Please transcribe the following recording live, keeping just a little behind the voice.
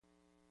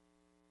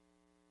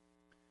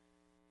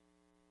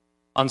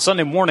On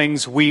Sunday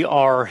mornings, we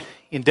are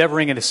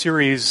endeavoring in a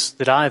series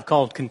that I've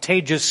called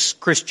Contagious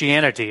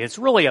Christianity. It's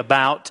really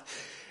about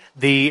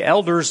the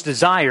elders'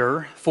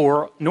 desire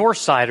for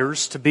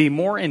Northsiders to be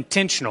more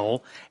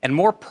intentional and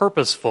more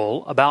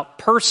purposeful about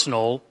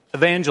personal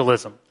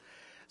evangelism.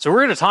 So we're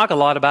going to talk a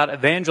lot about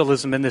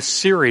evangelism in this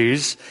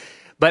series,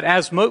 but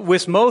as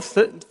with most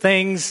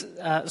things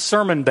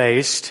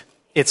sermon-based,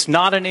 it's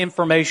not an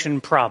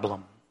information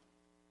problem.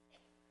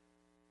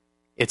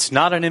 It's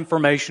not an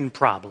information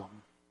problem.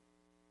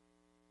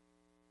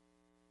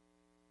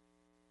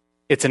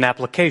 It's an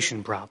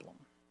application problem.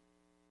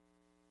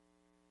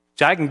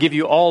 So I can give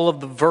you all of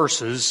the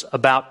verses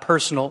about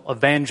personal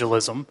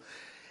evangelism,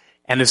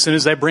 and as soon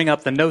as I bring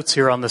up the notes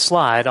here on the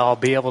slide, I'll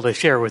be able to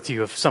share with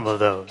you some of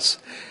those.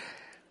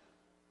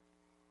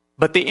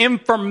 But the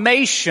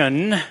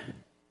information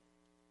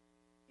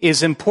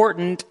is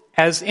important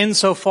as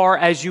insofar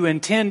as you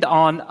intend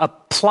on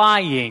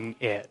applying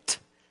it.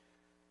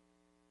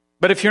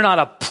 But if you're not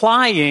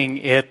applying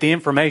it, the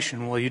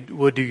information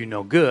will do you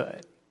no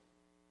good.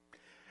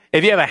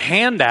 If you have a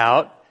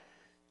handout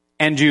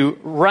and you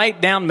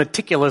write down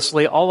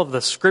meticulously all of the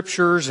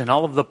scriptures and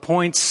all of the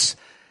points,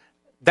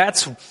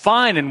 that's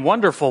fine and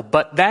wonderful,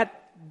 but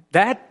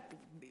that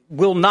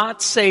will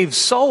not save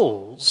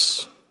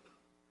souls.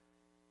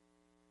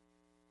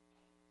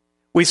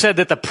 We said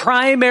that the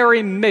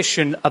primary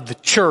mission of the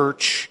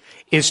church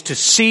is to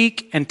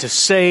seek and to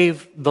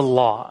save the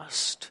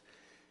lost.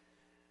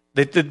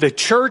 The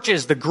church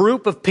is the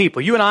group of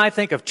people. You and I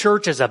think of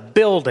church as a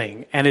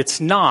building, and it's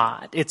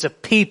not. It's a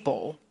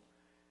people.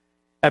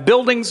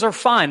 Buildings are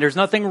fine. There's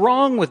nothing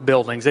wrong with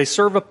buildings. They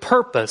serve a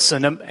purpose,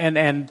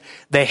 and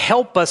they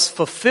help us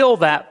fulfill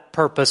that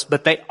purpose,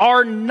 but they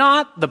are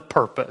not the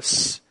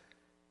purpose.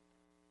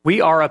 We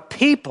are a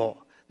people.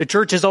 The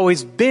church has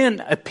always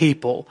been a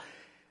people.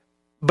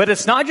 But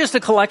it's not just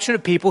a collection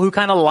of people who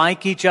kind of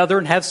like each other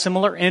and have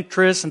similar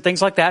interests and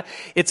things like that.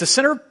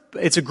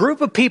 It's a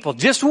group of people,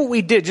 just what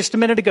we did just a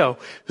minute ago,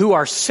 who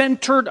are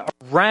centered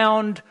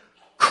around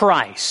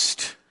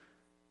Christ.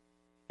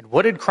 And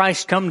what did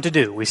Christ come to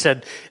do? We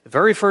said the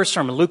very first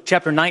sermon, Luke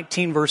chapter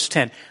 19, verse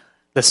 10,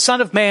 the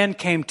Son of Man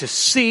came to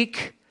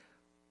seek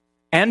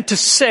and to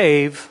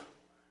save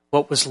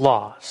what was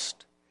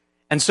lost.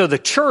 And so the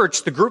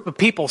church, the group of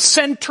people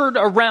centered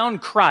around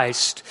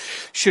Christ,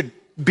 should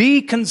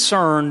be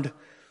concerned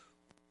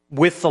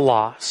with the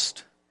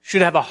lost,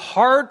 should have a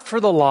heart for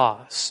the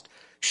lost,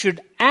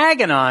 should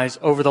agonize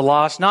over the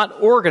lost,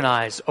 not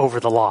organize over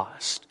the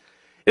lost.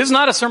 This is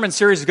not a sermon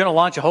series that's going to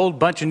launch a whole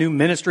bunch of new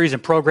ministries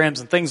and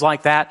programs and things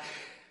like that.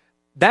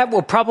 That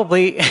will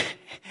probably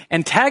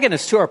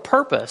antagonize to our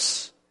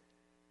purpose.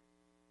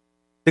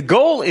 The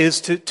goal is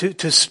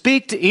to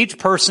speak to each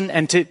person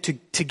and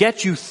to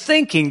get you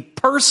thinking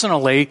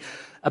personally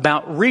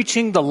about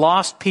reaching the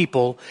lost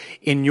people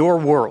in your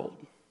world.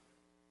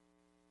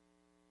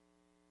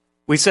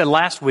 We said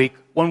last week,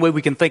 one way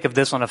we can think of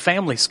this on a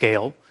family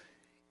scale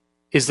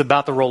is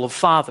about the role of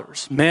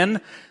fathers.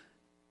 Men,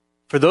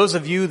 for those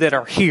of you that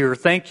are here,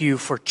 thank you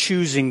for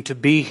choosing to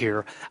be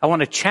here. I want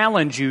to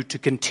challenge you to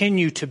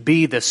continue to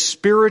be the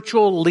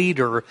spiritual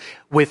leader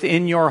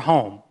within your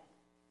home.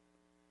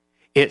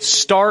 It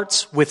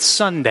starts with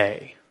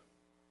Sunday.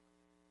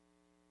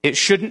 It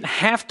shouldn't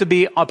have to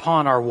be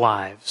upon our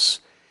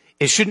wives.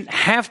 It shouldn't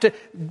have to.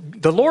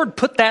 The Lord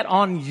put that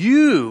on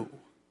you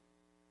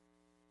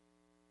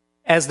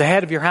as the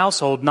head of your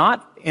household,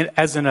 not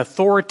as an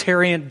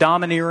authoritarian,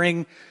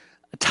 domineering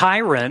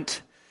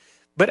tyrant,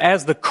 but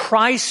as the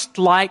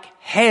Christ-like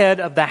head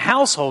of the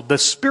household, the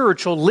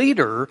spiritual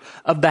leader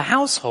of the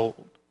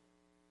household,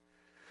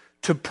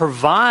 to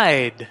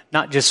provide,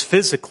 not just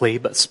physically,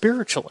 but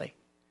spiritually,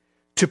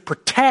 to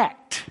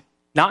protect,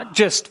 not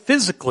just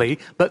physically,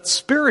 but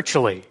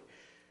spiritually.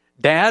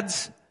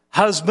 Dads,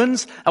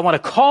 husbands, I want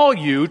to call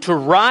you to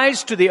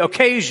rise to the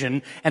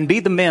occasion and be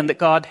the men that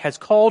God has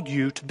called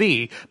you to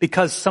be,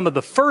 because some of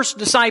the first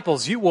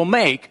disciples you will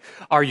make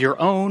are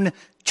your own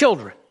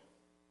children.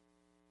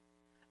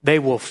 They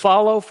will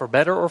follow, for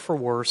better or for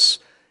worse,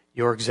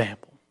 your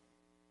example.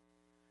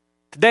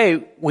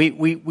 Today,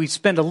 we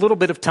spend a little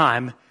bit of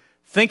time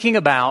thinking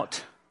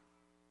about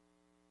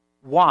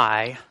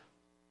why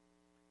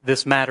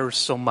this matters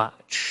so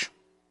much.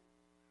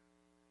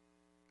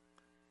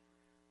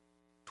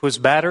 'Twas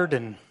battered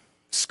and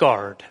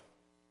scarred.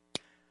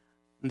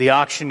 The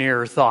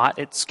auctioneer thought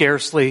it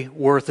scarcely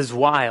worth his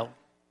while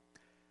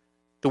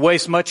to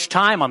waste much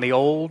time on the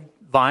old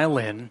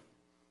violin,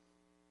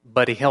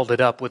 but he held it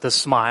up with a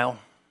smile.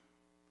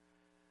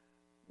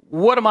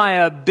 "What am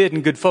I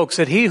bidding, good folks?"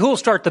 said he. "Who'll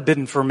start the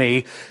bidding for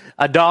me?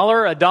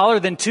 $1,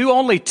 then $2,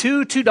 only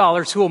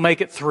 $2. Who will make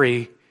it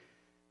 $3?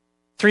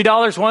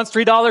 $3 once,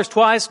 $3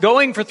 twice,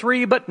 going for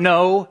 $3, but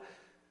no."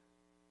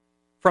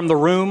 From the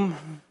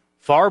room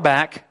far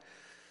back,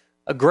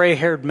 a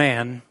gray-haired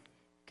man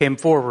came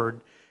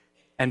forward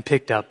and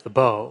picked up the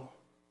bow.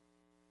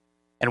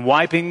 And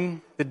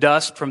wiping the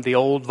dust from the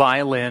old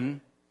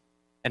violin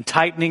and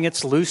tightening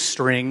its loose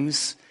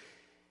strings,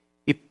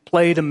 he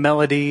played a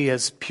melody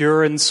as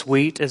pure and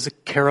sweet as a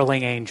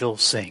caroling angel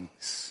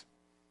sings.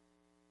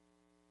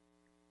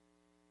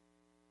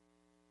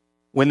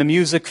 When the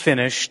music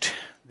finished,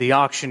 the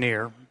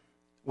auctioneer,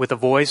 with a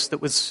voice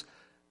that was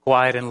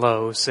quiet and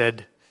low,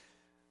 said,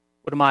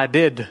 "What am I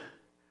bid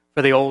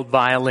for the old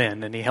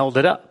violin?" And he held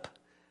it up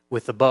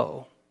with the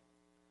bow.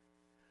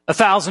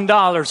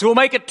 $1,000. Who will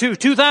make it 2?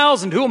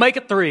 2,000. Who will make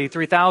it 3?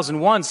 3,000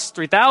 once,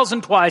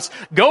 3,000 twice.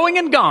 Going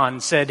and gone,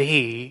 said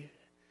he.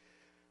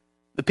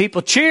 The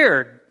people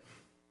cheered,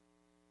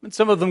 and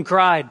some of them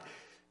cried,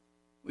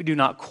 "We do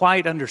not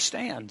quite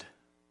understand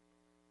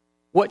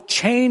what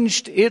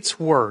changed its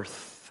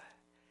worth."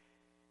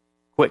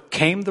 What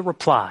came the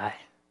reply?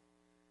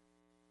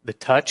 The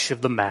touch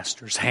of the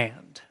master's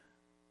hand.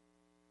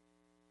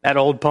 That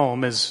old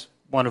poem is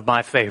one of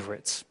my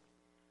favorites.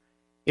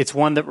 It's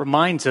one that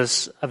reminds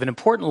us of an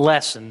important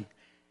lesson,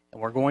 and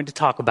we're going to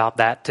talk about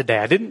that today.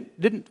 I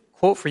didn't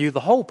quote for you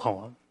the whole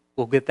poem.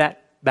 We'll get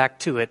that back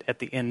to it at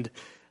the end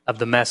of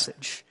the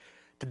message.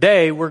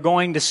 Today, we're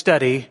going to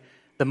study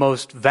the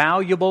most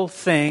valuable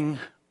thing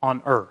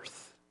on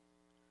earth.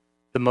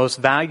 The most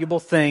valuable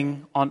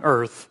thing on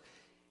earth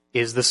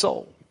is the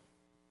soul.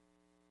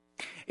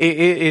 It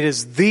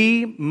is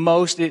the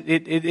most,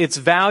 its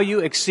value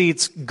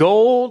exceeds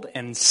gold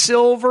and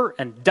silver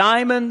and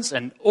diamonds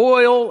and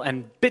oil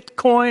and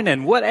Bitcoin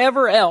and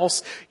whatever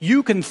else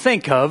you can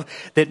think of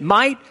that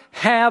might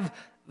have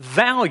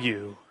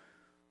value.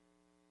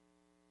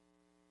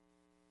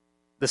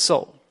 The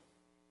soul.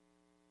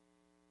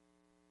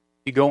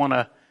 You go on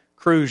a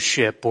cruise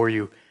ship or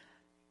you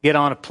get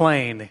on a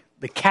plane,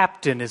 the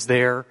captain is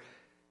there,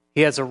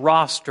 he has a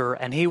roster,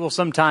 and he will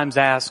sometimes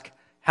ask,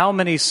 how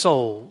many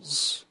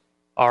souls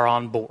are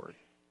on board?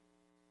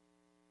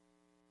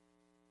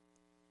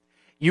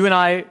 You and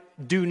I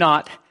do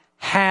not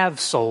have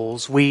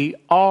souls. We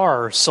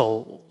are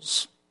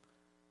souls.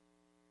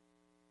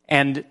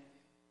 And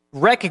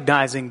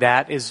recognizing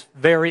that is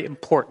very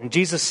important.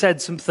 Jesus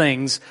said some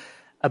things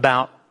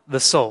about the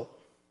soul.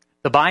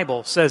 The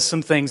Bible says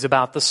some things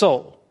about the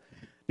soul.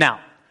 Now,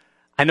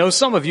 I know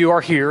some of you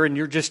are here and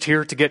you're just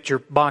here to get your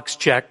box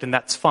checked, and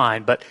that's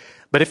fine. But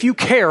if you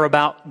care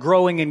about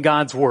growing in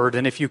God's Word,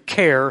 and if you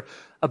care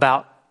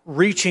about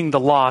reaching the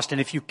lost, and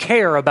if you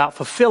care about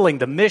fulfilling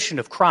the mission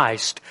of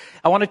Christ,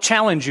 I want to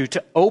challenge you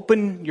to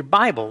open your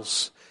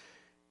Bibles.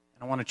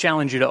 I want to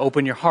challenge you to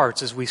open your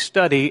hearts as we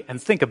study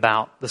and think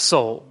about the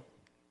soul.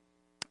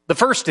 The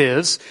first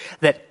is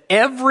that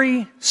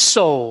every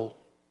soul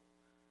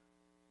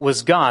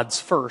was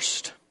God's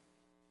first.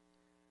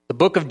 The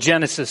book of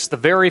Genesis, the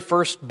very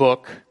first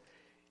book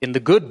in the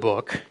good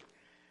book,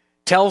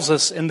 tells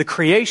us in the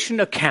creation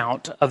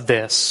account of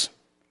this,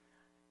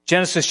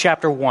 Genesis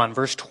chapter 1,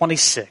 verse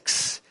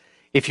 26.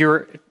 If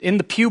you're in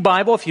the Pew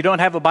Bible, if you don't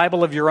have a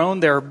Bible of your own,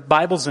 there are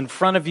Bibles in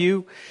front of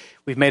you.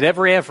 We've made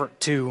every effort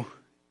to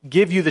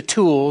give you the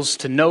tools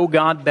to know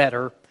God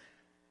better.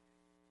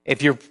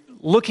 If you're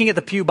looking at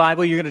the Pew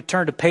Bible, you're going to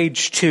turn to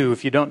page 2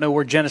 if you don't know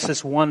where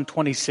Genesis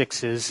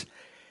 1:26 is.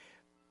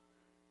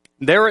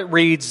 There it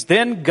reads,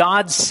 "Then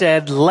God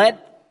said,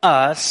 let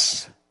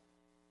us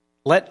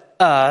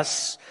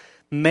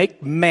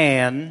make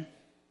man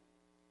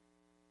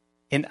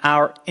in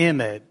our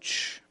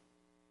image,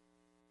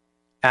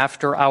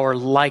 after our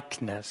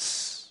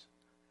likeness."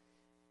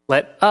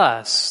 Let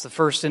us, the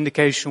first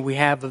indication we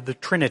have of the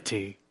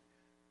Trinity,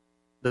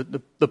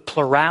 the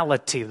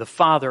plurality, the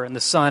Father and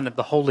the Son and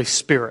the Holy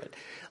Spirit.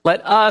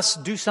 Let us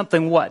do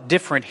something what?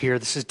 Different here.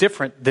 This is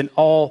different than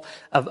all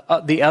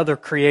of the other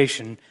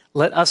creation.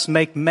 Let us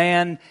make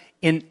man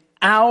in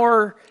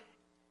our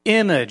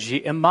image, the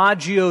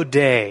imagio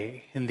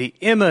Dei, in the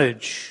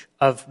image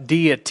of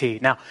deity.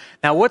 Now,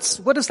 what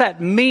does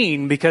that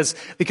mean? Because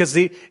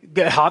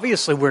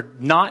obviously we're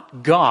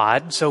not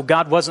God, so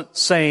God wasn't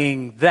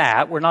saying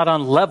that. We're not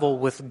on level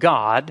with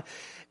God.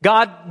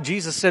 God,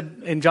 Jesus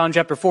said in John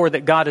chapter 4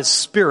 that God is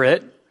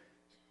spirit.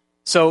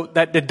 So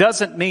that it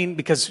doesn't mean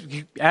because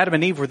Adam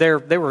and Eve were there,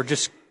 they were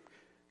just,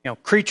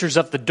 creatures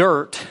of the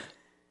dirt.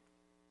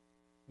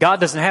 God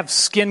doesn't have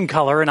skin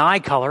color and eye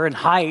color and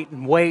height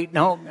and weight.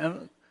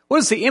 No. What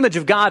does the image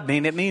of God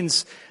mean? It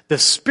means the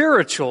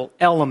spiritual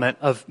element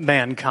of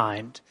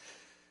mankind.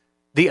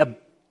 The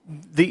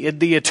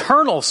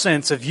eternal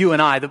sense of you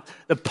and I.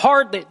 The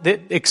part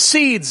that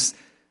exceeds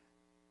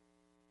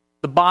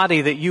the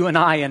body that you and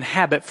I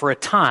inhabit for a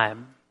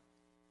time.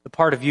 The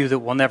part of you that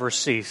will never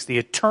cease. The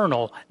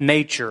eternal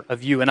nature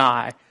of you and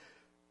I.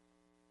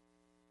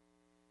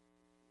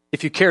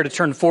 If you care to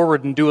turn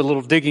forward and do a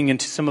little digging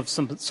into some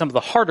of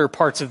the harder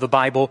parts of the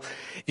Bible,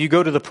 if you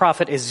go to the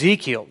prophet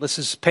Ezekiel, this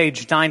is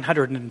page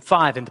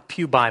 905 in the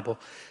Pew Bible.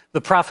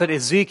 The prophet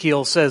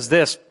Ezekiel says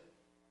this,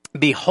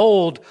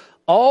 "Behold,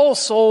 all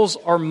souls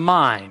are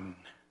mine.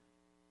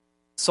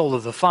 The soul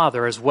of the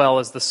Father as well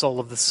as the soul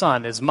of the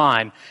Son is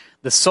mine.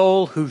 The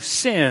soul who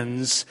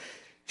sins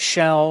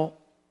shall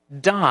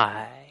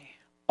die.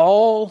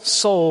 All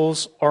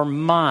souls are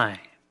mine."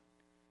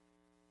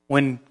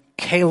 When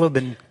Caleb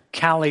and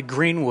Callie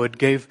Greenwood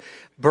gave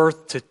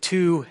birth to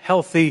 2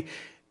 healthy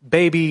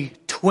baby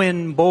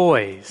twin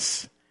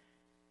boys.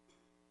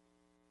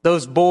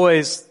 Those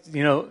boys,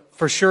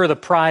 for sure the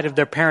pride of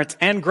their parents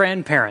and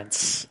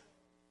grandparents.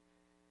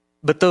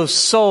 But those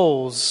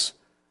souls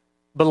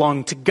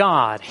belong to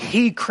God.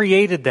 He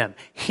created them.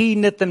 He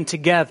knit them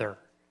together.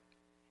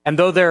 And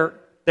though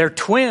they're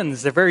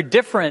twins, they're very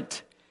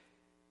different.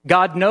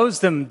 God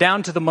knows them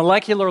down to the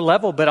molecular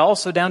level, but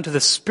also down to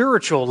the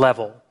spiritual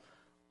level.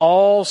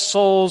 All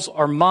souls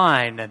are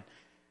mine. And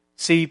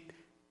see,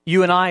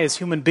 you and I as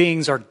human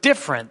beings are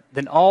different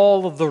than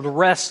all of the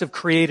rest of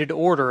created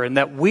order, and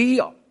that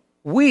we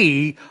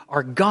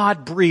are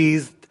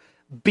God-breathed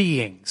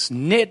beings,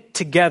 knit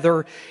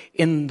together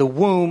in the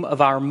womb of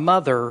our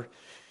mother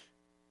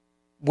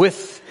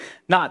with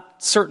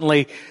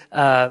certainly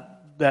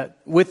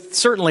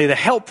the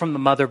help from the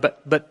mother,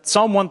 but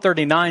Psalm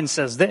 139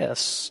 says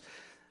this.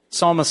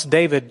 Psalmist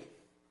David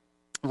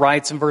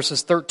writes in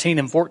verses 13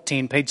 and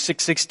 14, page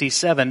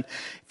 667,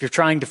 if you're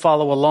trying to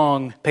follow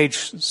along,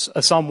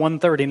 Psalm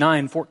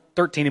 139,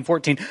 13 and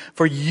 14,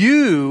 for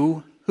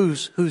you,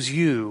 who's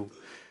you?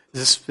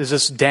 Is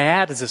this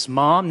dad? Is this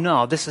mom?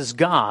 No, this is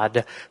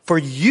God. For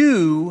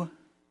you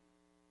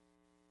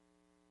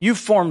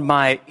formed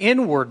my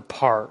inward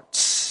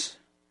parts.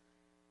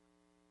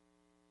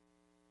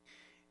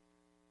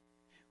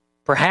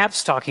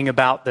 Perhaps talking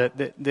about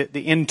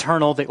the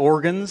internal, the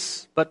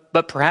organs,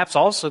 but perhaps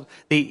also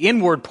the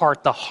inward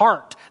part, the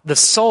heart, the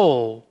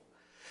soul.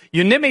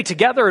 You knit me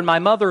together in my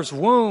mother's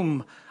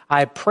womb.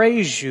 I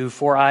praise you,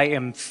 for I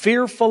am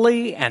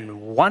fearfully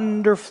and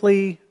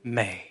wonderfully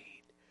made.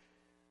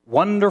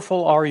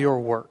 Wonderful are your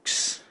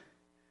works.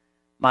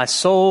 My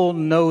soul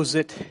knows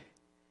it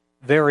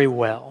very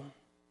well.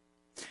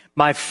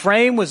 My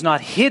frame was not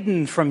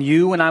hidden from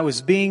you when I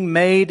was being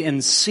made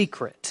in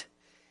secret,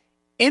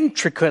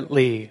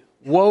 intricately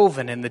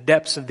woven in the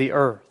depths of the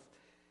earth.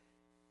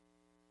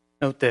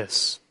 Note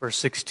this, verse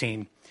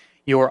 16.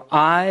 Your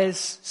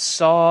eyes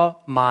saw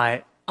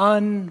my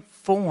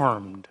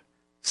unformed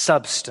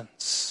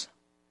substance.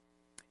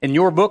 In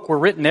your book were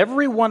written,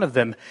 every one of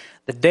them,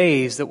 the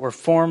days that were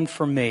formed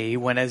for me,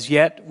 when as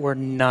yet were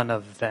none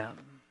of them.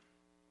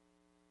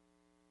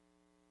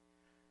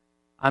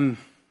 I'm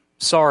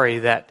sorry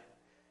that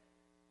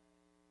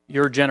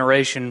your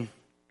generation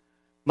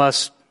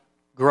must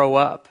grow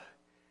up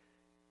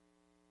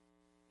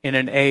in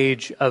an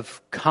age of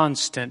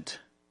constant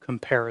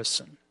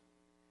comparison.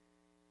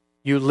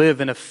 You live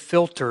in a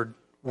filtered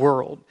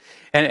world.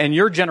 And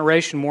your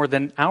generation, more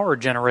than our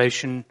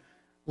generation,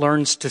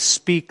 learns to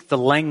speak the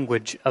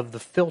language of the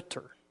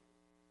filter.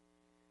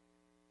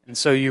 And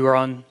so you are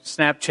on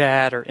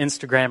Snapchat or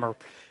Instagram or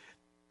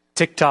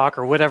TikTok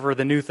or whatever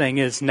the new thing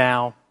is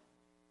now,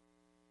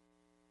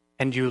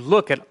 and you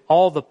look at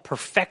all the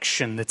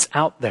perfection that's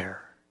out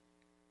there.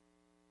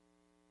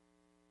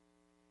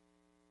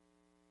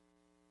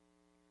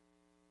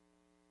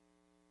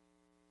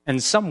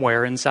 And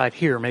somewhere inside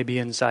here, maybe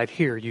inside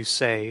here, you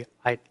say,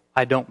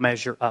 I don't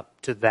measure up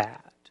to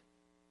that.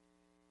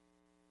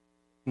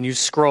 And you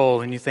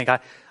scroll and you think,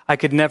 I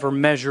could never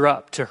measure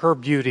up to her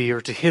beauty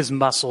or to his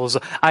muscles.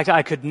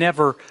 I could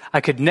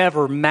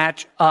never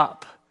match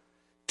up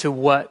to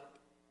what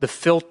the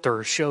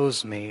filter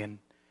shows me. And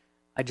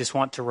I just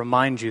want to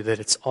remind you that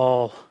it's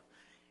all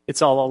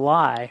a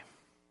lie.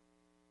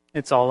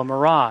 It's all a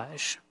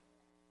mirage.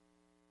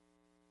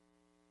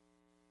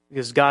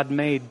 Because God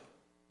made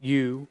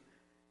you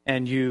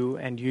and you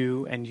and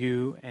you and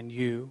you and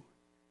you.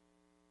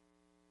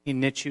 He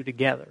knit you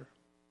together.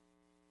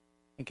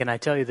 And can I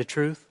tell you the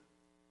truth?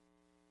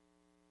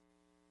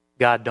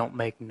 God don't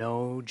make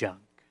no junk.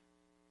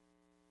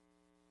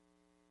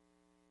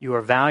 You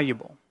are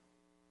valuable.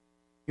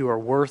 You are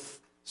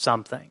worth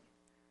something.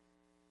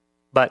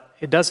 But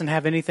it doesn't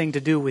have anything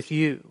to do with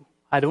you.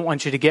 I don't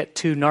want you to get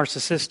too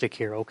narcissistic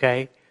here,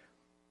 okay?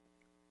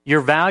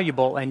 You're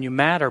valuable and you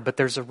matter, but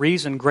there's a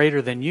reason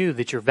greater than you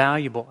that you're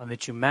valuable and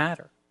that you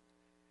matter.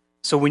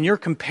 So when you're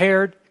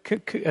tempted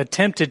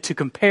to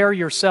compare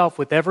yourself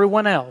with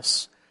everyone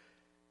else,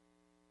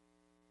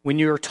 when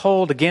you're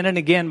told again and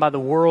again by the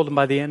world and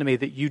by the enemy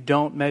that you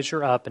don't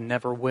measure up and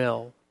never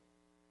will,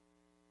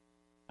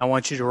 I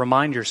want you to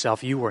remind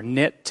yourself you were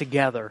knit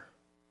together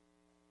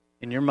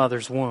in your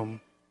mother's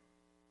womb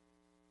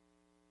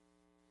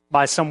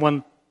by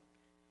someone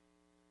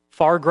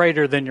far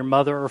greater than your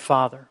mother or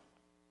father,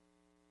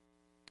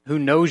 who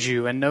knows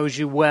you and knows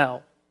you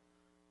well,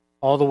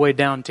 all the way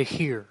down to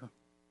here.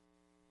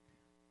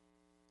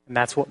 And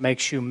that's what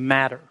makes you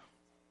matter.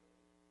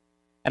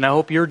 And I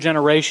hope your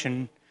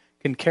generation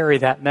can carry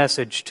that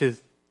message to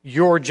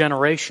your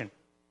generation.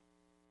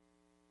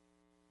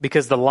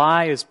 Because the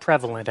lie is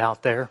prevalent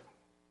out there.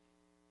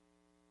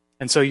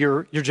 And so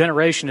your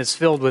generation is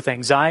filled with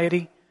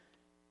anxiety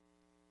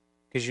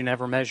because you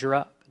never measure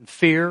up, and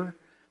fear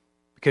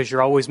because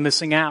you're always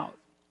missing out.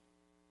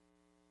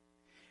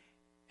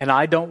 And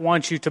I don't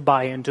want you to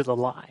buy into the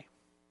lie.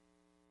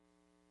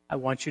 I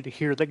want you to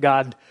hear that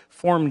God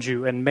formed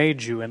you and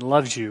made you and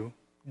loves you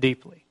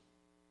deeply.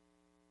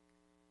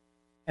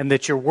 And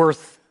that you're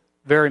worth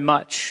very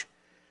much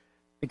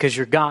because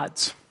you're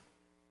God's.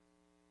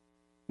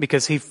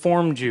 because He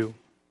formed you.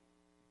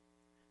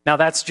 Now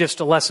that's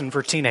just a lesson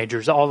for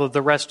teenagers. All of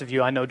the rest of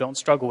you I know don't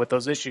struggle with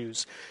those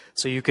issues,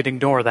 so you could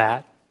ignore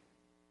that.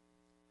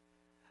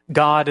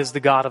 God is the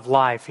God of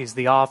life. He's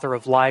the author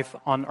of life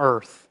on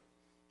earth.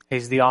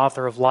 He's the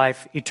author of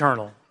life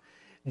eternal.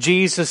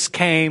 Jesus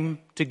came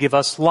to give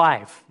us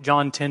life.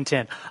 John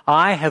 10:10.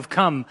 I have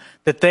come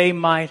that they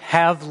might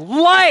have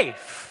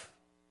life,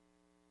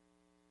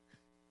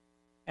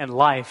 and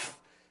life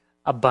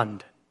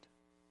abundant.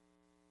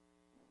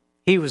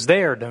 He was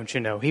there, don't you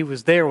know? He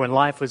was there when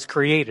life was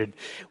created,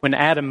 when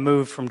Adam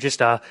moved from just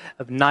a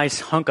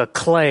nice hunk of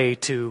clay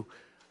to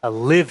a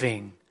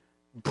living,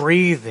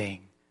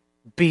 breathing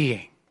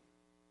being.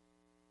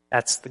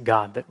 That's the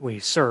God that we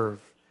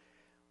serve.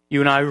 You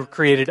and I were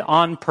created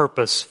on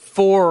purpose,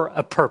 for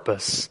a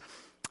purpose,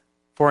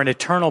 for an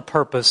eternal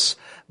purpose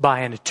by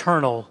an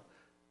eternal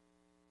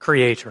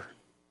Creator.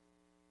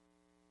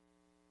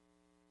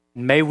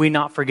 May we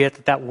not forget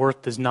that that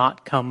worth does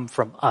not come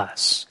from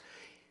us.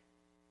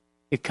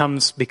 It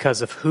comes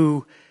because of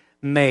who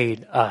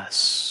made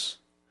us,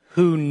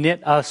 who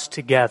knit us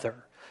together,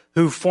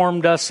 who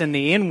formed us in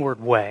the inward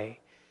way,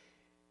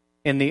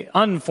 in the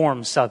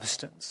unformed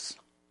substance.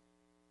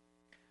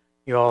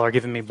 You all are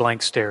giving me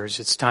blank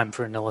stares. It's time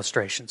for an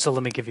illustration. So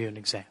let me give you an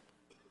example.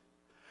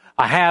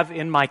 I have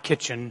in my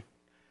kitchen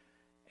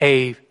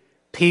a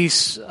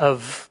piece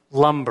of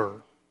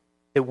lumber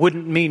that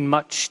wouldn't mean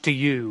much to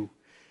you,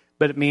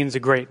 but it means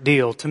a great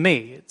deal to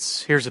me.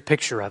 Here's a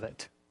picture of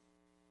it.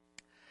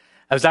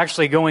 I was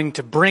actually going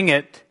to bring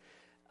it,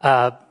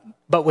 but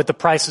with the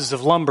prices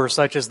of lumber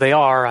such as they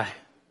are, I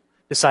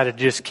decided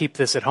to just keep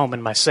this at home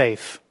in my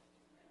safe.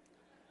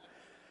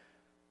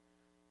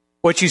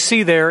 What you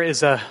see there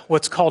is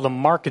what's called a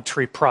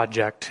marquetry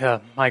project.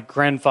 My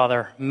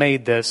grandfather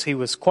made this. He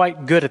was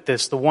quite good at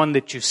this. The one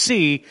that you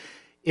see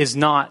is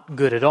not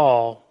good at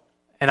all.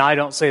 And I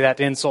don't say that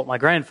to insult my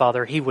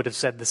grandfather. He would have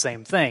said the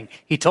same thing.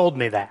 He told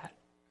me that.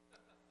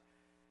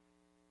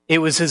 It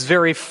was his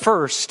very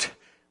first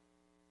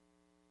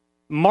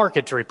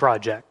marquetry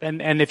project.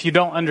 And if you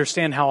don't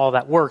understand how all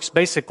that works,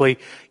 basically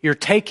you're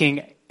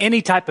taking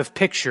any type of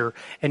picture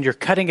and you're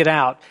cutting it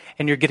out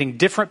and you're getting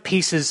different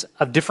pieces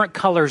of different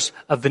colors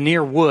of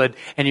veneer wood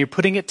and you're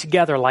putting it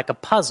together like a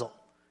puzzle.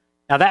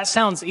 Now that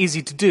sounds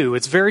easy to do.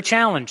 It's very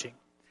challenging.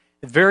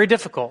 It's very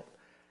difficult.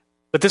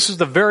 But this was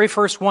the very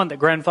first one that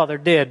grandfather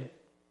did.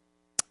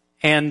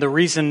 And the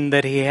reason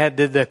that he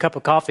did the cup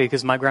of coffee,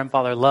 because my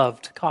grandfather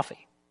loved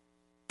coffee.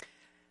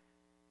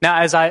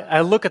 Now, as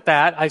I look at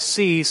that, I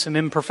see some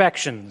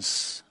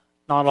imperfections.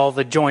 Not all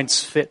the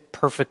joints fit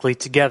perfectly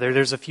together.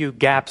 There's a few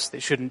gaps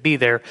that shouldn't be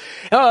there.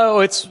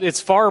 Oh,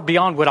 it's far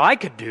beyond what I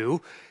could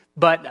do,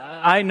 but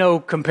I know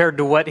compared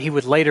to what he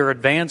would later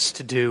advance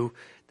to do,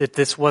 that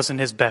this wasn't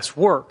his best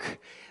work.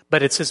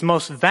 But it's his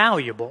most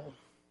valuable.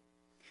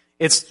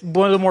 It's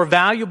one of the more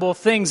valuable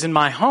things in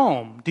my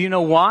home. Do you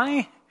know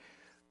why?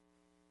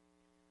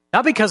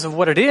 Not because of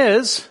what it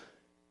is,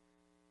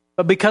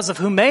 but because of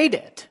who made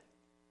it.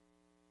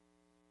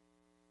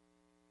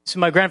 So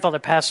my grandfather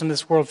passed from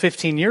this world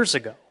 15 years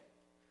ago.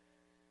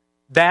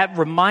 That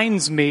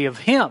reminds me of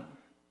him.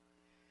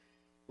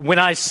 When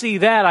I see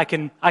that, I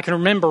can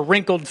remember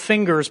wrinkled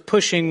fingers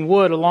pushing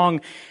wood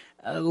along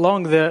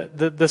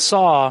the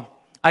saw.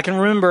 I can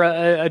remember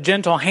a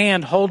gentle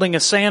hand holding a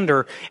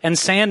sander and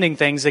sanding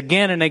things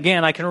again and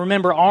again. I can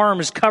remember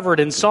arms covered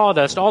in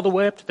sawdust all the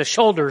way up to the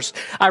shoulders.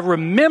 I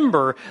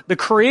remember the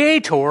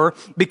Creator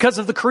because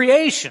of the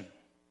creation.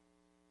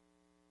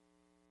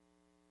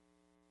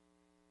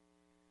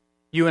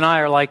 You and I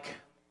are like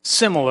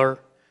similar,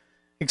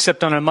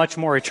 except on a much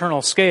more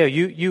eternal scale.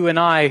 You and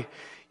I,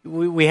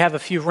 we have a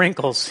few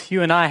wrinkles.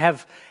 You and I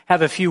have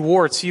a few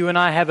warts. You and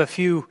I have a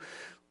few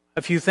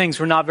things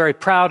we're not very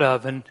proud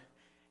of, and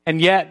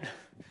yet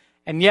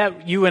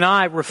you and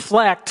I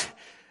reflect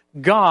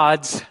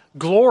God's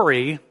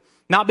glory,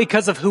 not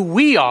because of who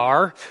we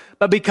are,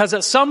 but because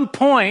at some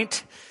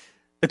point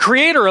the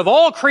Creator of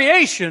all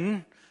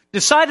creation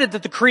decided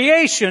that the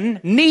creation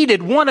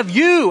needed one of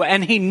you,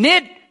 and He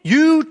knit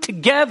you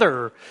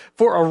together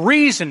for a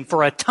reason,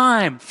 for a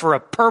time, for a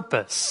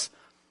purpose.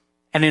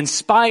 And in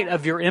spite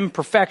of your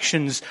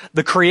imperfections,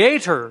 the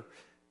Creator,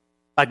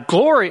 by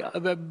glory,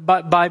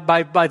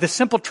 by the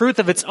simple truth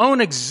of its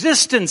own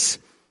existence,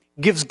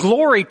 gives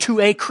glory to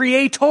a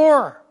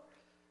Creator.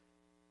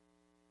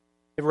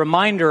 A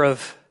reminder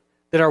of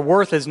that our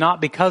worth is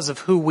not because of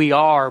who we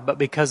are, but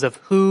because of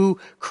who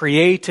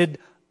created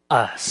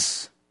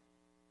us.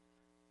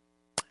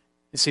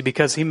 You see,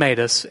 because He made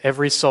us,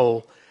 every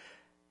soul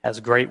has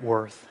great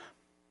worth.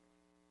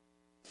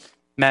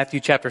 Matthew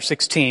chapter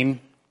 16,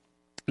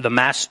 the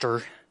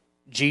Master,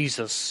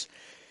 Jesus,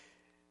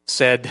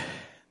 said,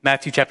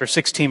 Matthew chapter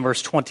 16,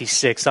 verse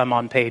 26, I'm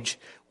on page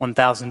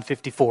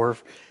 1054,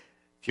 if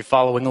you're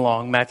following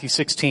along, Matthew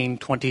 16,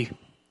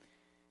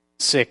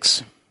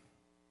 26.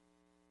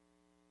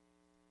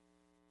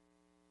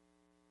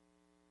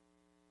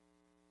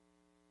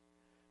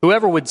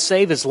 Whoever would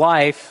save his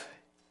life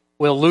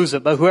will lose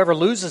it, but whoever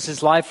loses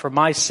his life for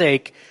my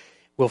sake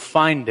will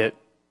find it.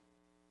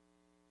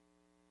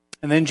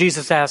 And then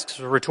Jesus asks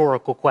a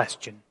rhetorical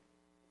question.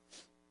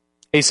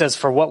 He says,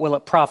 "For what will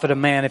it profit a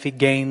man if he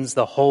gains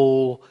the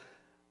whole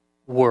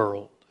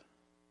world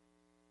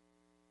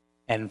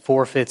and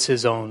forfeits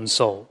his own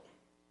soul?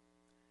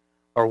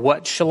 Or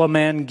what shall a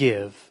man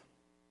give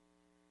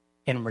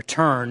in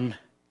return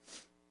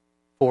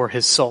for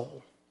his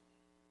soul?"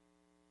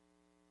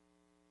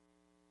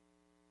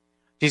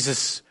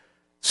 Jesus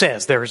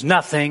says there is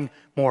nothing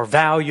more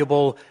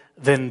valuable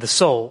than the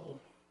soul.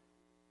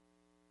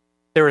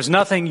 There is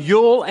nothing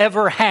you'll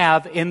ever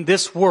have in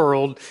this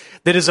world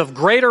that is of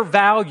greater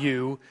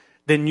value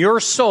than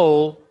your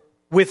soul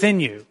within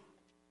you.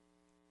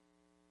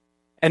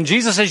 And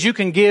Jesus says you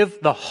can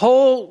give the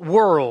whole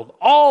world,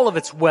 all of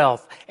its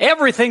wealth,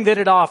 everything that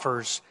it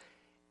offers,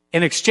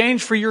 in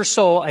exchange for your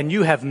soul, and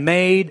you have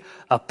made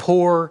a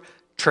poor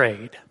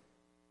trade.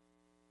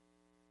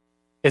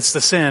 It's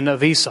the sin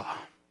of Esau.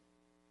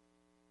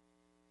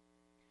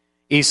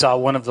 Esau,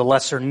 one of the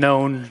lesser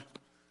known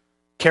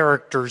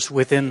characters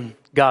within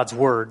God's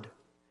Word,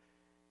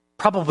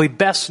 probably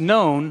best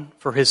known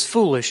for his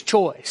foolish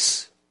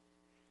choice.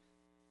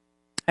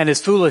 And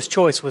his foolish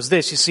choice was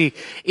this. You see,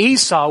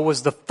 Esau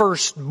was the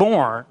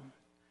firstborn.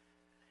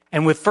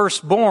 And with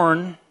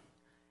firstborn,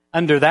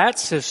 under that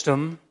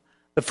system,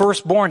 the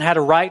firstborn had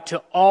a right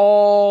to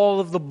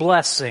all of the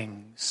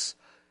blessings,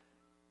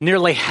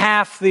 nearly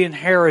half the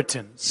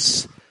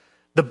inheritance.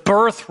 The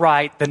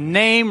birthright, the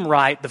name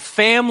right, the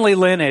family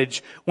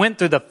lineage went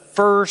through the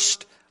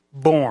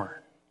firstborn.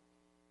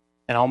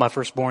 And all my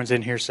firstborns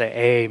in here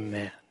say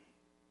amen.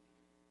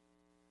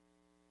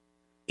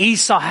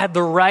 Esau had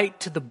the right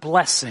to the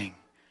blessing.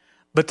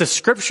 But the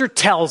scripture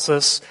tells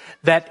us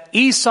that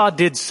Esau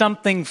did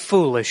something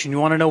foolish. And you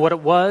want to know what it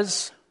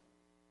was?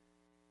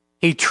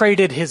 He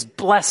traded his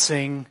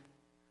blessing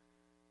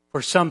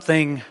for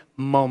something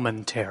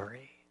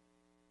momentary.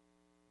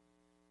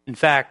 In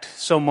fact,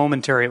 so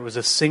momentary it was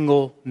a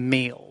single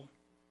meal.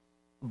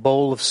 A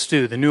bowl of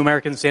stew. The New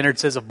American Standard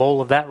says a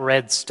bowl of that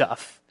red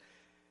stuff.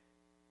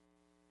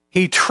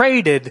 He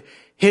traded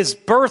his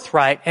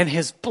birthright and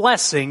his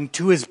blessing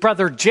to his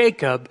brother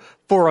Jacob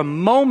for a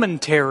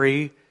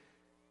momentary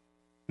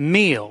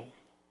meal.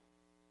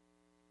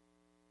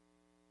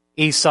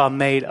 Esau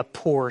made a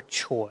poor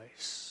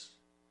choice.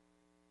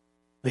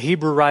 The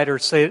Hebrew writer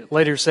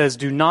later says,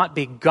 "Do not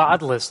be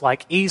godless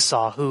like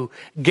Esau, who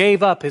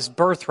gave up his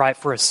birthright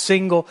for a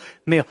single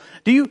meal."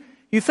 Do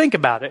you think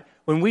about it?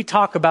 When we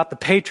talk about the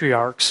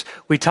patriarchs,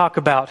 we talk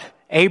about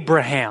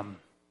Abraham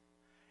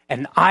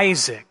and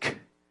Isaac.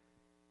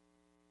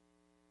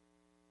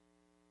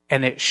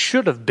 And it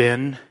should have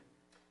been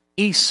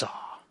Esau.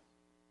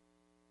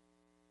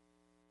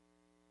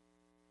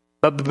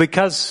 But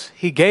because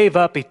he gave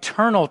up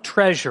eternal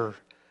treasure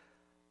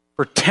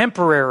for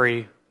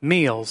temporary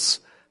meals,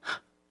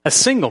 a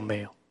single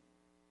meal,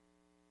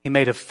 he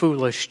made a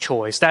foolish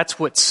choice. That's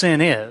what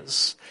sin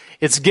is.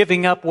 It's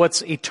giving up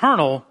what's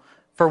eternal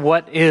for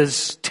what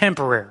is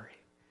temporary.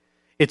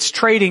 It's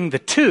trading the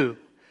two.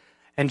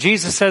 And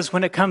Jesus says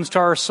when it comes to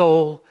our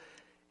soul,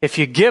 if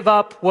you give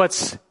up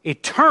what's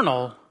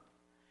eternal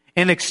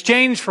in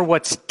exchange for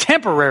what's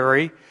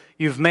temporary,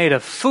 you've made a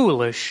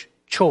foolish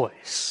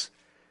choice.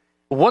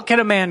 What can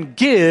a man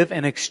give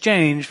in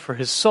exchange for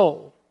his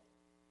soul?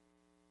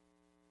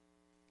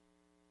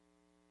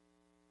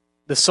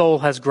 The soul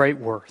has great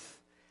worth.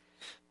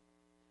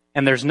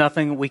 And there's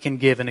nothing we can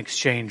give in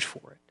exchange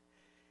for it.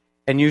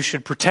 And you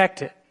should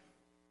protect it.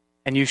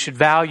 And you should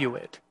value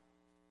it.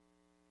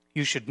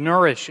 You should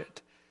nourish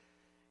it.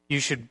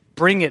 You should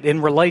bring it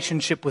in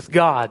relationship with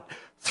God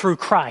through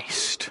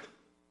Christ.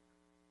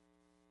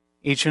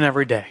 Each and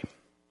every day.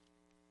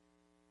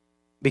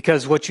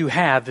 Because what you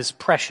have is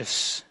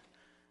precious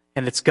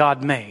and it's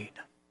God-made.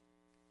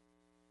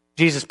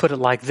 Jesus put it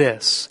like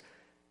this.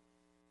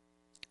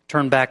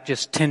 Turn back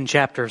just 10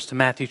 chapters to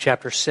Matthew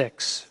chapter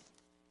 6.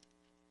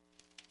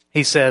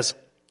 He says,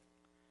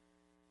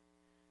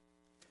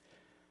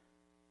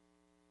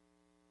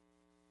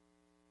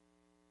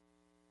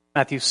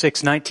 Matthew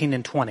 6, 19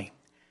 and 20.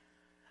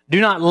 "Do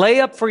not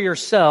lay up for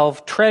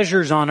yourself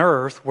treasures on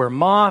earth where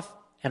moth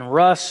and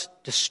rust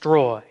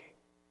destroy,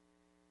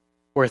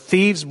 where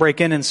thieves break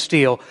in and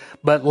steal.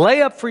 But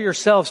lay up for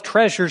yourselves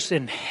treasures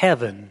in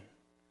heaven,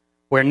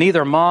 where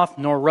neither moth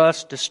nor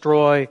rust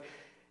destroy,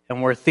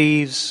 and where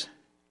thieves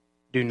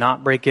do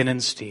not break in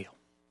and steal.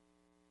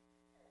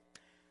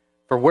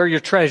 For where your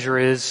treasure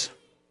is,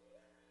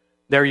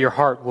 there your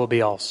heart will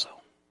be also."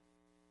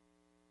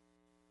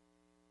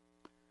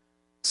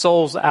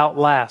 Souls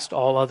outlast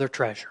all other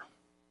treasure.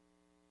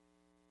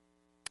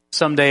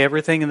 Someday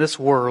everything in this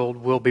world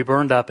will be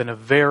burned up in a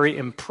very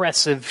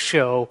impressive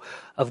show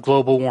of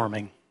global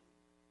warming.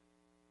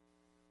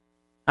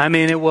 I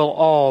mean, it will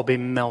all be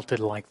melted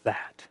like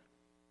that.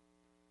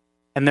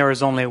 And there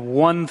is only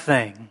one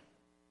thing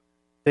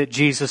that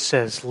Jesus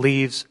says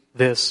leaves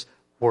this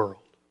world.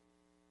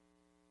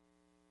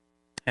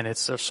 And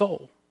it's their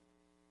soul.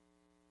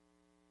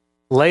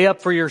 Lay up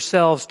for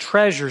yourselves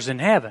treasures in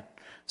heaven.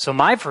 So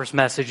my first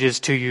message is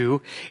to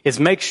you is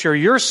make sure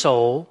your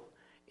soul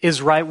is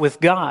right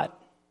with God.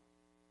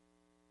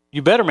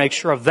 you better make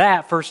sure of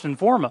that first and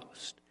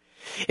foremost.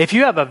 If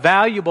you have a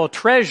valuable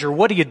treasure,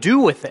 what do you do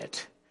with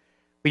it?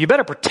 Well, you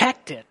better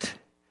protect it.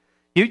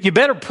 You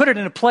better put it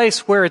in a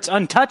place where it's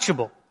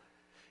untouchable.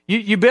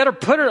 You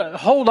better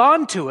hold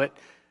on to it.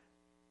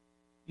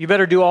 You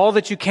better do all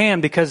that you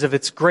can because of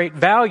its great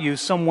value.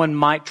 Someone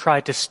might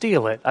try to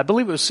steal it. I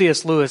believe it was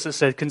C.S. Lewis that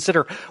said,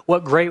 "Consider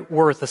what great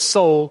worth a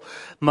soul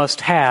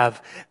must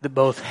have that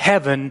both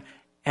heaven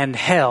and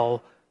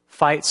hell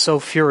fight so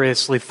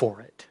furiously for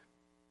it."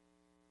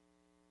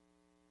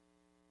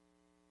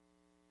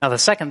 Now the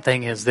second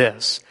thing is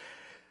this.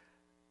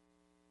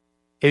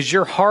 Is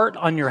your heart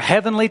on your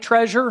heavenly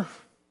treasure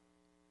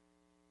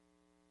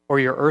or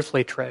your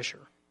earthly treasure?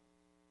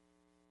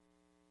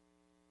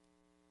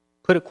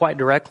 Put it quite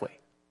directly.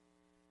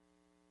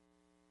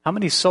 How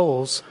many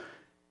souls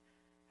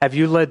have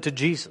you led to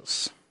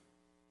Jesus?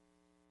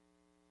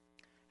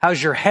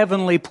 How's your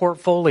heavenly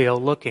portfolio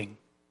looking?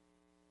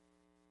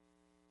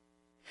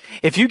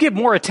 If you give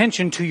more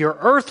attention to your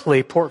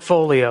earthly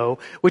portfolio,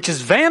 which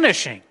is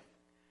vanishing,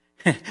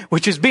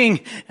 which is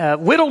being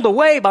whittled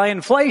away by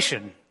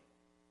inflation,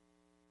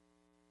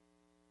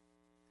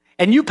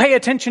 and you pay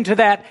attention to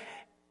that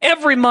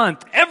every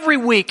month, every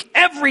week,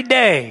 every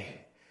day,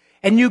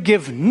 and you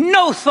give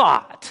no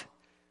thought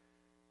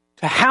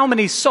to how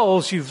many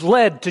souls you've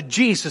led to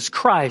Jesus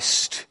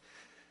Christ,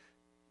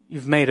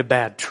 you've made a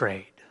bad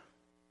trade.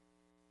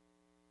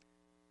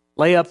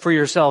 Lay up for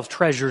yourself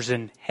treasures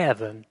in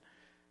heaven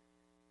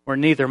where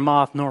neither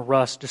moth nor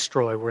rust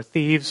destroy, where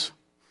thieves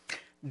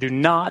do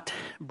not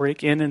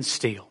break in and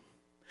steal.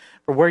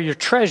 For where your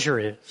treasure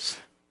is,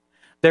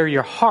 there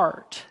your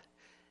heart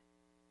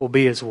will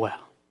be as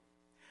well.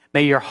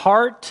 May your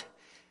heart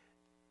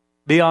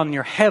be on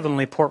your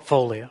heavenly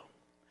portfolio.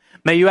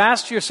 May you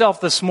ask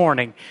yourself this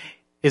morning,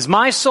 is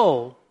my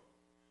soul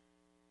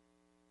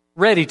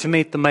ready to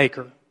meet the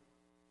Maker?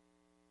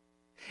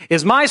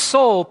 Is my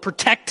soul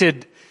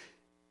protected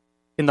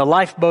in the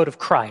lifeboat of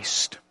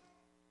Christ?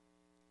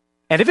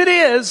 And if it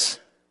is,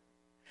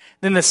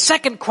 then the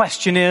second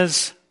question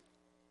is,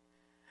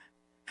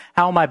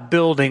 how am I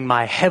building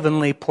my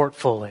heavenly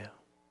portfolio?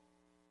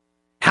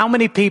 How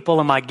many people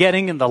am I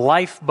getting in the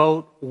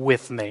lifeboat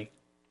with me?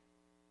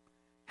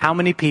 How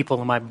many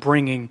people am I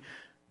bringing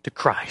to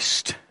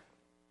Christ?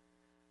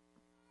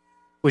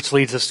 Which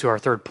leads us to our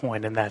third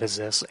point, and that is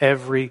this.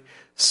 Every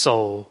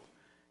soul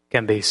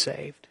can be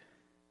saved.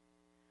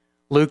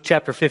 Luke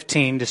chapter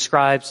 15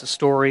 describes the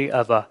story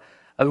of a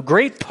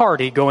great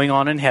party going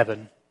on in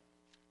heaven.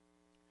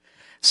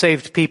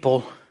 Saved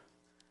people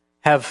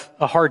have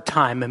a hard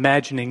time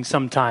imagining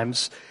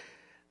sometimes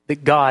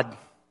that God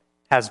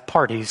has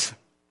parties,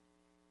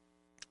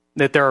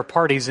 that there are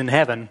parties in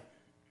heaven.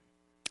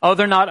 Oh,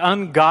 they're not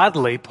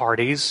ungodly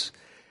parties,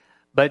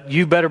 but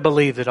you better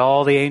believe that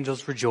all the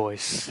angels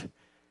rejoice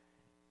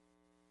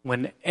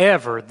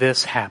whenever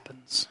this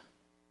happens.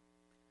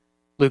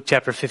 Luke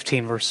chapter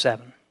 15, verse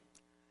 7.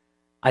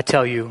 I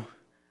tell you,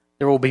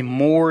 there will be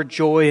more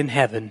joy in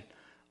heaven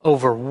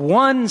over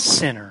one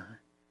sinner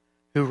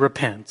who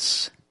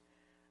repents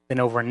than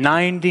over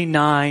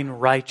 99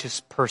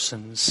 righteous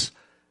persons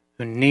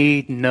who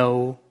need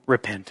no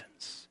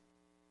repentance.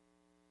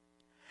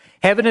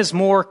 Heaven is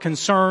more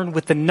concerned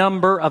with the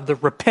number of the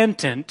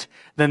repentant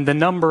than the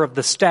number of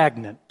the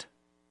stagnant.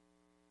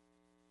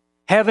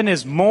 Heaven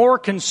is more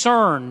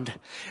concerned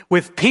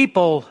with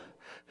people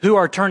who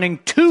are turning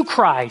to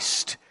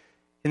Christ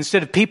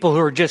instead of people who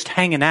are just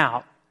hanging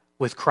out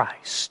with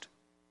Christ.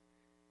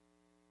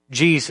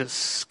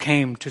 Jesus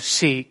came to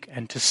seek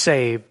and to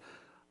save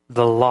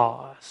the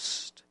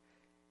lost.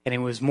 And he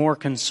was more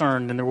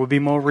concerned, and there will be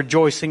more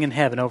rejoicing in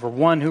heaven over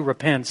one who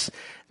repents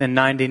than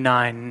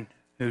 99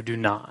 who do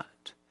not.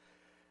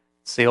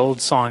 It's the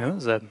old song. It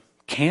was a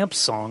camp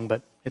song,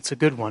 but it's a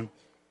good one.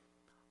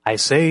 I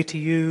say to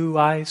you,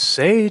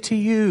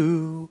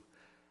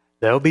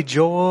 there'll be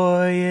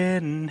joy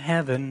in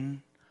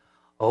heaven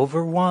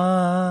over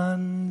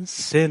one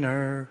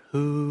sinner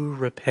who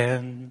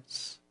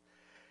repents.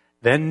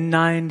 Then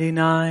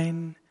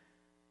 99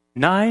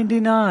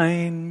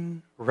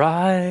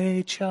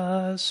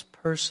 righteous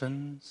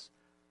persons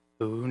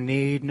who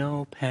need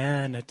no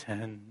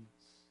penitence.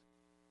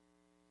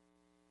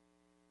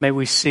 May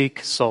we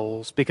seek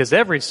souls, because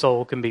every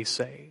soul can be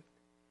saved.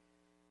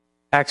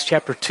 Acts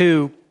chapter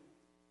 2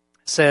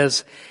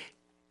 says,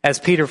 as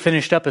Peter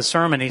finished up his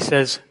sermon, he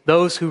says,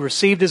 those who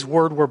received his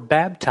word were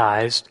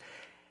baptized,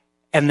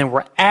 and there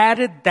were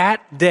added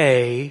that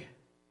day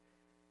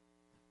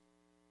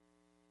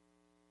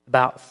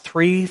about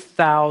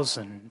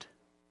 3,000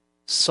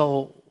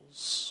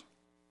 souls.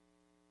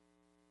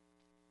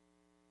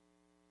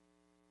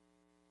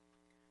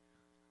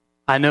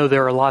 I know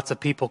there are lots of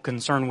people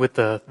concerned with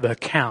the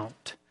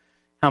count.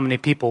 How many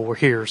people were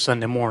here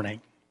Sunday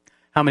morning?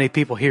 How many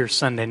people here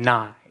Sunday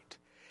night?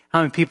 How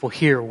many people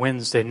here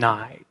Wednesday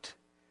night?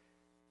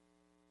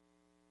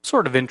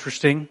 Sort of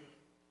interesting.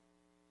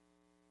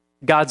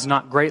 God's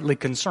not greatly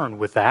concerned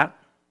with that.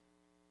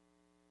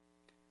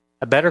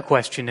 A better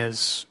question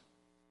is,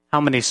 how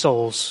many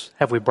souls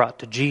have we brought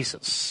to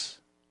Jesus?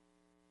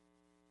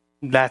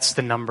 That's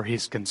the number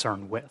he's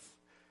concerned with.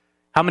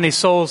 How many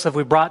souls have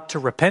we brought to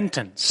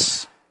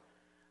repentance?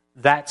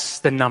 That's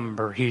the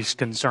number he's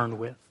concerned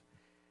with.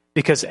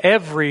 Because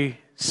every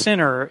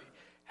sinner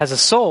has a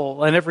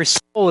soul, and every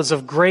soul is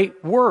of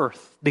great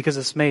worth because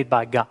it's made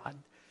by God.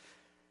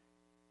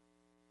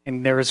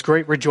 And there is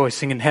great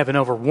rejoicing in heaven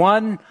over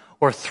 1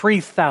 or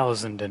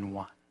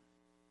 3,001.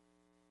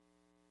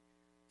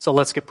 So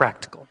let's get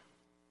practical.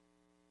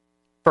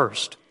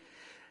 First,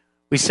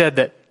 we said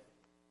that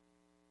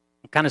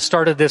we kind of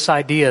started this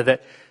idea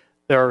that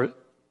there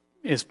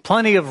is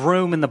plenty of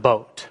room in the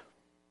boat,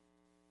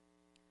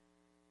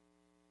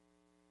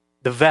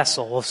 the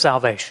vessel of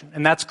salvation.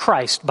 And that's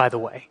Christ, by the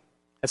way.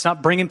 That's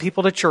not bringing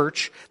people to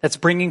church. That's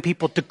bringing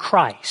people to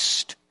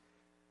Christ.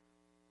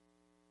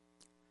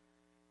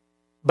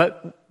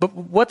 But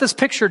what this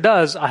picture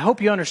does, I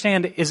hope you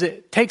understand, is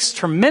it takes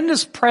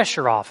tremendous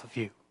pressure off of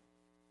you.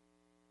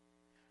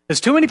 There's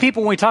too many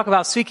people, when we talk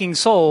about seeking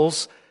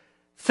souls,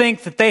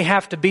 think that they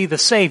have to be the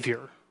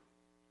Savior.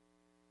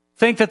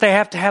 Think that they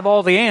have to have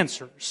all the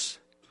answers.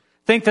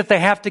 Think that they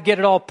have to get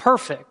it all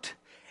perfect.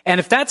 And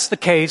if that's the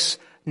case,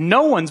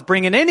 no one's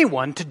bringing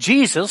anyone to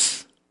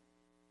Jesus.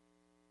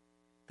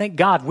 Thank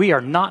God we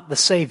are not the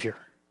Savior.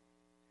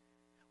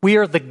 We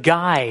are the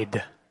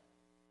guide.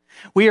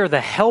 We are the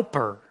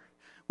helper.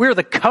 We are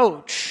the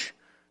coach.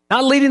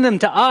 Not leading them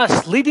to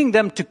us, leading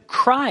them to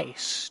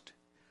Christ.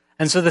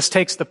 And so this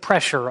takes the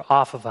pressure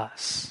off of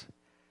us.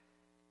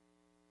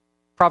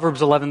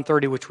 Proverbs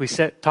 11:30, which we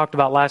talked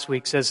about last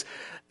week, says,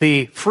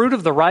 "The fruit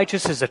of the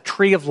righteous is a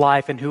tree of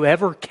life, and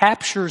whoever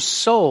captures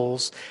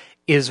souls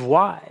is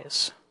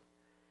wise."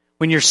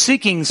 When you're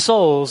seeking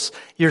souls,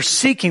 you're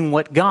seeking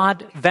what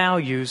God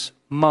values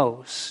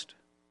most.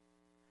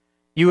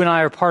 You and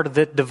I are part of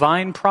the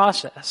divine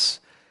process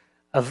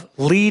of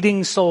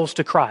leading souls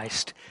to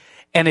Christ.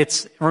 And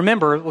it's,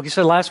 remember, what you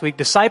said last week,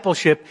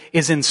 discipleship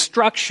is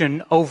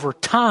instruction over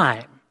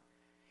time.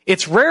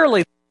 It's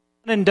rarely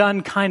one and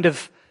done kind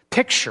of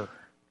picture,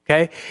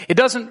 okay? It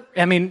doesn't,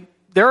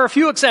 there are a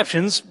few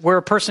exceptions where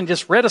a person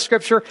just read a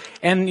scripture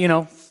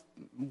and,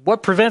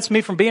 what prevents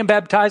me from being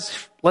baptized?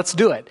 Let's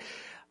do it.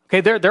 Okay,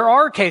 there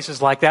are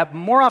cases like that, but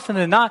more often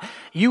than not,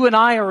 you and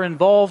I are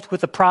involved with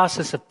the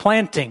process of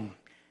planting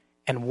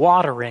and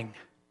watering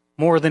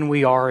more than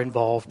we are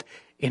involved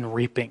in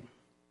reaping.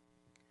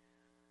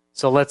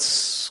 So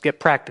let's get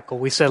practical.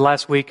 We said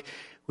last week,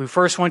 we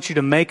first want you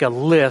to make a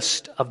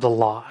list of the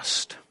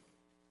lost.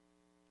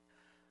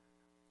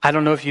 I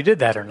don't know if you did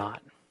that or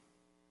not.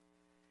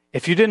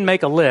 If you didn't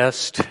make a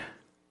list,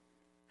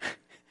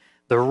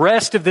 the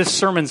rest of this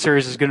sermon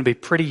series is going to be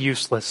pretty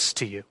useless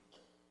to you.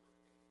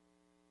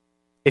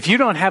 If you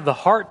don't have the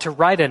heart to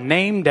write a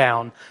name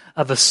down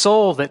of a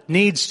soul that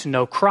needs to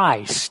know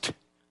Christ,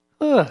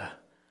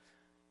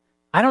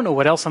 I don't know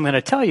what else I'm going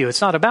to tell you.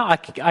 It's not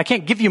about, I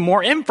can't give you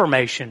more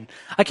information.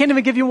 I can't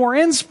even give you more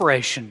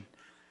inspiration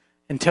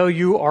until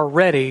you are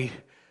ready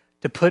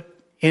to put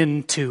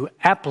into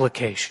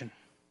application.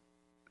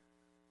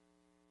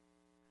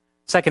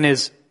 Second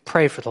is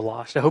pray for the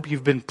lost. I hope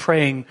you've been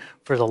praying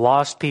for the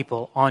lost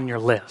people on your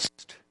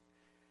list.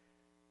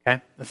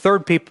 Okay? The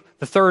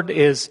third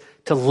is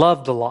to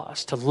love the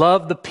lost, to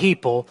love the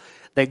people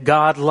that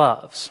God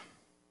loves.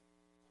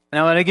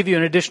 Now, I'm going to give you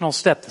an additional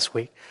step this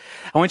week.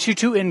 I want you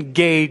to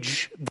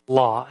engage the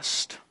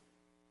lost.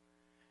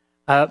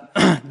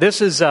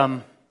 This is,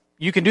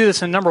 you can do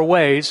this in a number of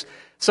ways.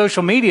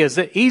 Social media is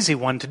the easy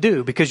one to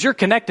do because you're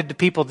connected to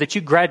people that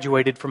you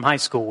graduated from high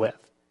school with.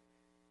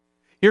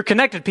 You're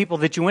connected to people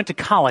that you went to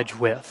college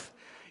with.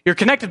 You're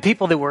connected to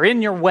people that were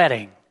in your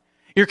wedding.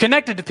 You're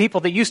connected to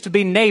people that used to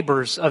be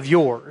neighbors of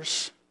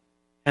yours,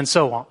 and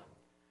so on.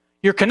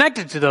 You're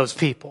connected to those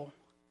people.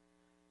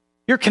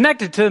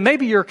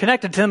 Maybe you're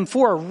connected to them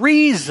for a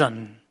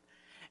reason.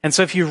 And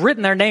so if you've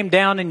written their name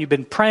down and you've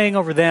been praying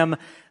over them,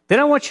 then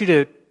I want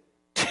you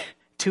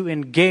to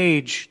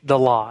engage the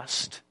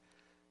lost.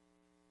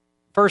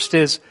 First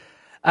is,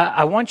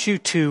 I want you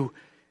to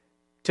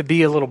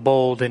be a little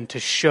bold and to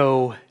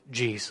show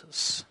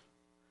Jesus.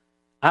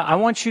 I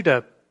want you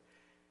to,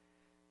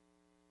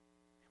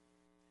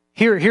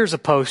 here's a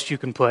post you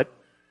can put.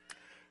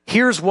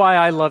 Here's why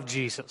I love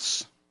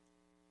Jesus.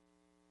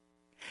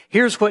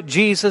 Here's what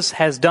Jesus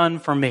has done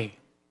for me.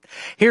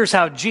 Here's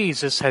how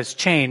Jesus has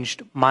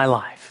changed my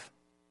life.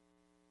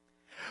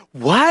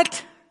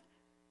 What?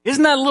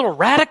 Isn't that a little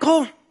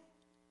radical?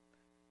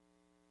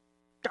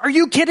 Are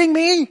you kidding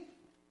me?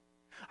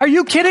 Are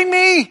you kidding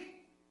me?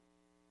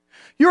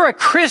 You're a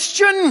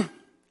Christian?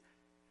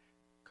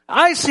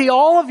 I see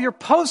all of your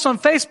posts on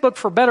Facebook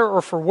for better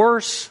or for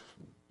worse.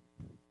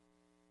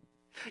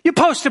 You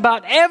post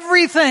about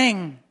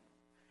everything.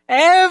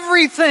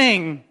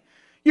 Everything.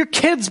 Your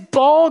kids'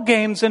 ball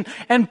games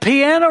and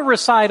piano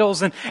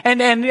recitals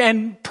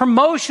and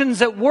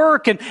promotions at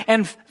work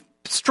and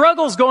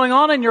struggles going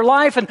on in your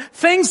life and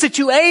things that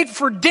you ate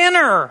for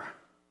dinner.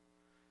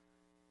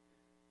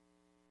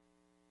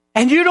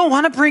 And you don't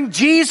want to bring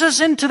Jesus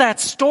into that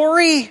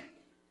story?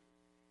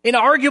 In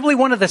arguably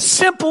one of the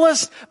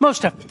simplest,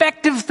 most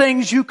effective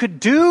things you could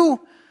do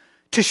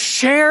to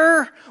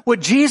share what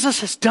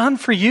Jesus has done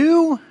for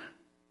you?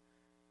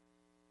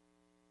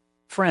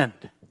 Friend,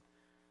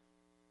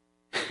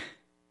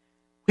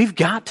 we've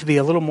got to be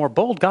a little more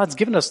bold. God's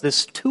given us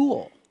this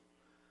tool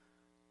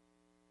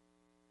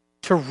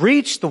to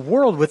reach the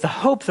world with the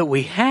hope that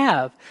we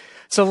have.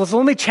 So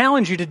let me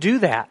challenge you to do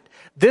that.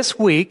 This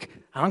week,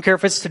 I don't care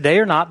if it's today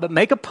or not, but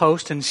make a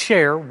post and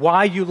share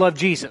why you love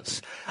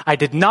Jesus. I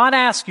did not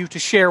ask you to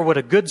share what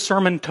a good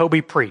sermon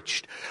Toby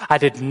preached. I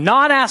did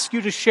not ask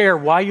you to share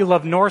why you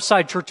love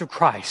Northside Church of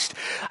Christ.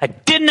 I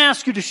didn't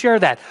ask you to share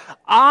that.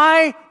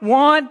 I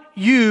want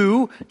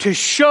you to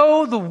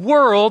show the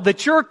world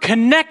that you're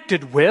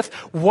connected with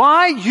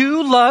why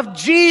you love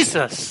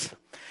Jesus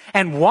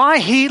and why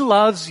He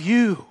loves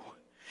you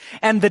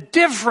and the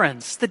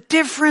difference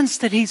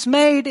that He's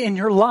made in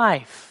your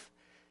life.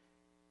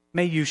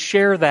 May you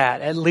share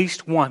that at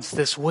least once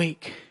this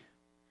week.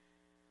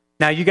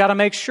 Now you got to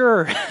make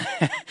sure.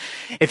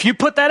 If you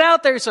put that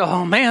out there, so,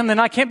 oh man, then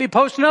I can't be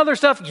posting other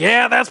stuff.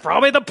 Yeah, that's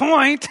probably the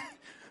point.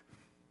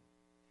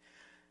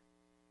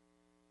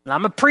 And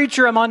I'm a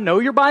preacher. I'm on Know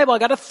Your Bible. I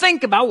got to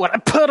think about what I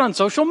put on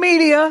social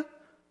media.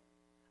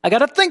 I got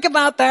to think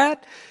about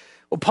that.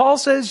 Well, Paul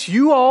says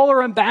you all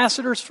are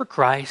ambassadors for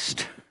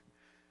Christ.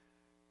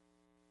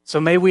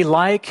 So may we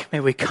may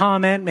we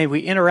comment, may we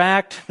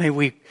interact, may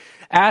we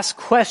ask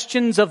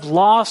questions of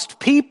lost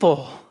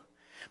people.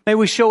 May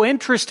we show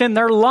interest in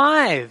their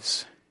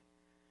lives.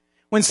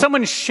 When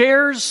someone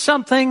shares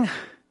something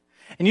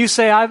and you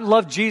say, I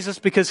love Jesus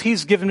because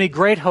He's given me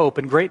great hope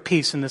and great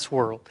peace in this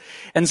world.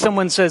 And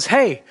someone says,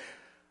 hey,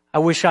 I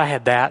wish I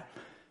had that.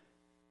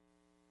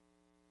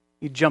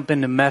 You jump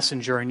into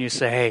Messenger and you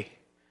say, hey,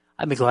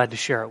 I'd be glad to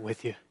share it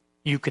with you.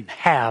 You can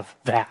have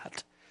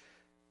that.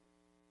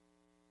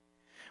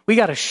 We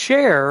got to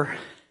share.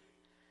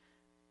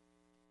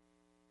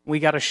 We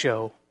got to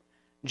show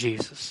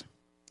Jesus.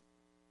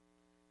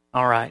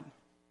 All right.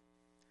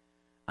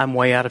 I'm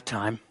way out of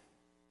time.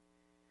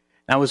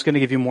 I was going to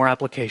give you more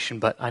application,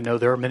 but I know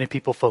there are many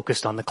people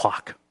focused on the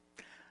clock.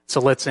 So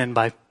let's end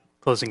by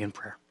closing in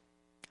prayer.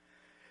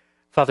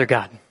 Father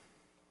God,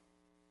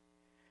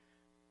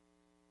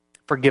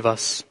 forgive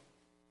us.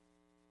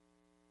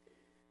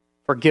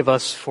 Forgive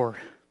us for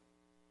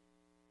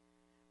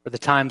the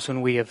times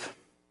when we have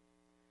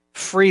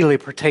freely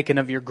partaken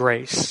of your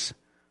grace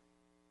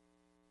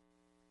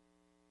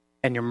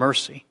and your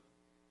mercy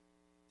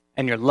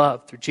and your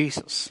love through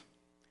Jesus,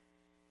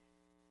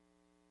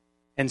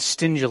 and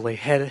stingily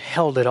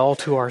held it all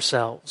to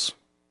ourselves,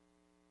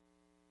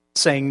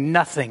 saying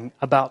nothing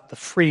about the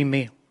free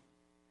meal.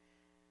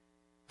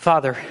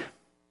 Father,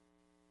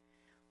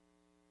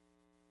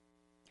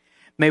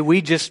 may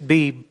we just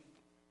be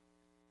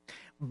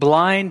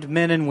blind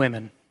men and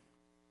women,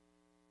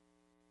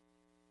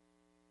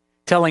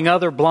 telling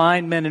other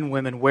blind men and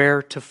women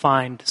where to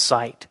find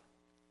sight.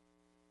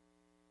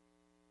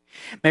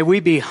 May we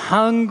be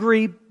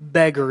hungry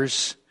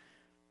beggars,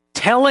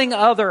 telling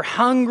other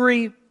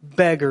hungry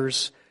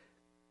beggars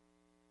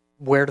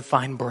where to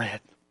find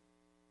bread.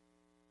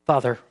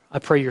 Father, I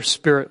pray your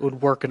Spirit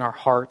would work in our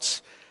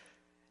hearts,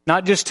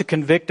 not just to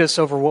convict us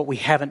over what we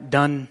haven't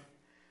done,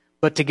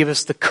 but to give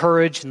us the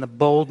courage and the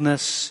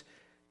boldness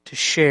to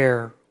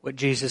share what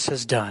Jesus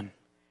has done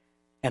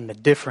and the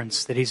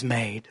difference that He's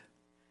made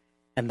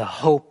and the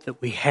hope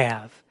that we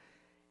have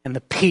and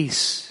the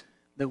peace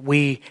that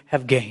we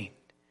have gained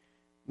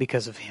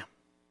because of Him.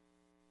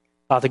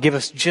 Father, give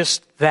us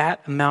just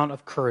that amount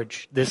of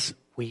courage this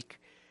week.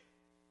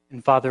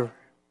 And Father,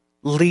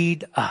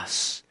 lead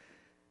us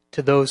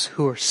to those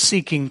who are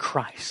seeking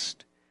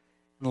Christ.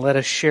 And let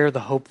us share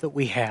the hope that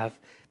we have,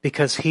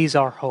 because He's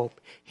our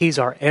hope. He's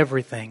our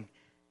everything.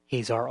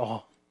 He's our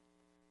all.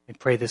 We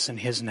pray this in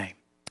His name.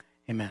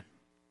 Amen.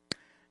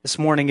 This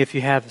morning, if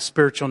you have a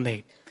spiritual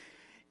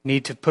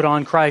need to put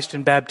on Christ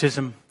in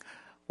baptism,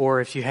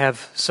 or if you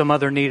have some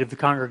other need of the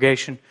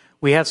congregation,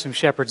 we have some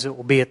shepherds that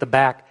will be at the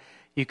back.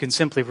 You can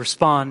simply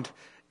respond,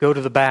 go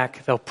to the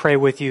back. They'll pray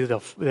with you.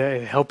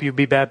 They'll help you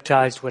be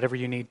baptized, whatever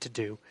you need to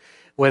do.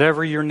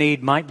 Whatever your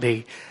need might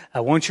be,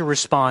 won't you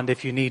respond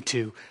if you need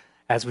to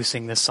as we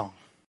sing this song.